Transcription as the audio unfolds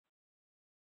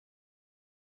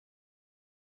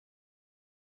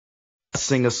I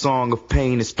sing a song of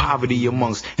pain, it's poverty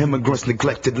amongst immigrants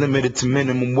neglected, limited to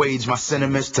minimum wage. My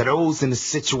sentiments to those in the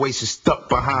situation stuck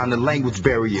behind the language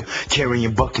barrier,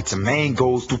 carrying buckets of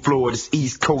mangoes through Florida's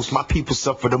East Coast. My people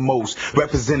suffer the most,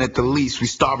 represented the least. We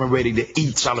starving, ready to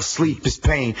eat, y'all asleep. It's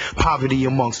pain, poverty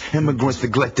amongst immigrants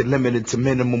neglected, limited to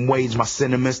minimum wage. My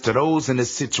sentiments to those in the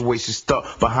situation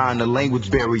stuck behind the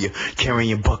language barrier,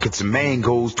 carrying buckets of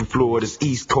mangoes through Florida's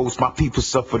East Coast. My people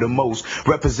suffer the most,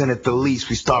 represented the least.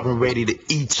 We starving, ready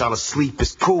to eat, y'all asleep.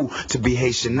 It's cool to be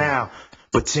Haitian now,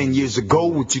 but 10 years ago,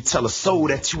 would you tell a soul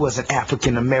that you wasn't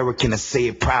African American and say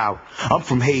it proud? I'm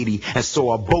from Haiti, and so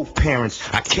are both parents.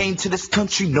 I came to this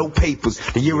country, no papers.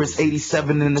 The year is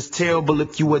 87, and it's terrible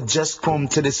if you had just come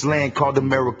to this land called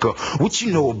America. What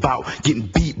you know about getting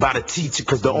beat by the teacher,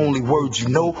 cause the only word you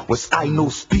know was I know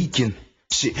speaking.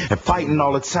 Shit, and fighting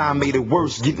all the time made it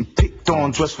worse. Getting picked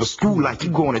on, dressed for school like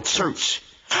you going to church.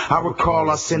 I recall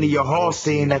Arsenio Hall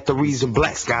saying that the reason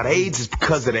blacks got AIDS is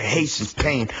because of the Haitians'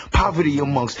 pain. Poverty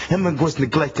amongst immigrants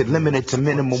neglected, limited to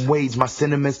minimum wage. My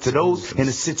sentiments to those in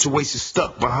a situation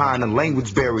stuck behind a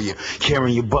language barrier,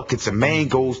 carrying buckets of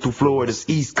mangoes through Florida's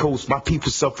East Coast. My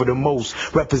people suffer the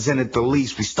most, represented the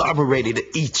least. We starving, ready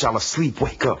to eat, y'all asleep.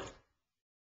 Wake up.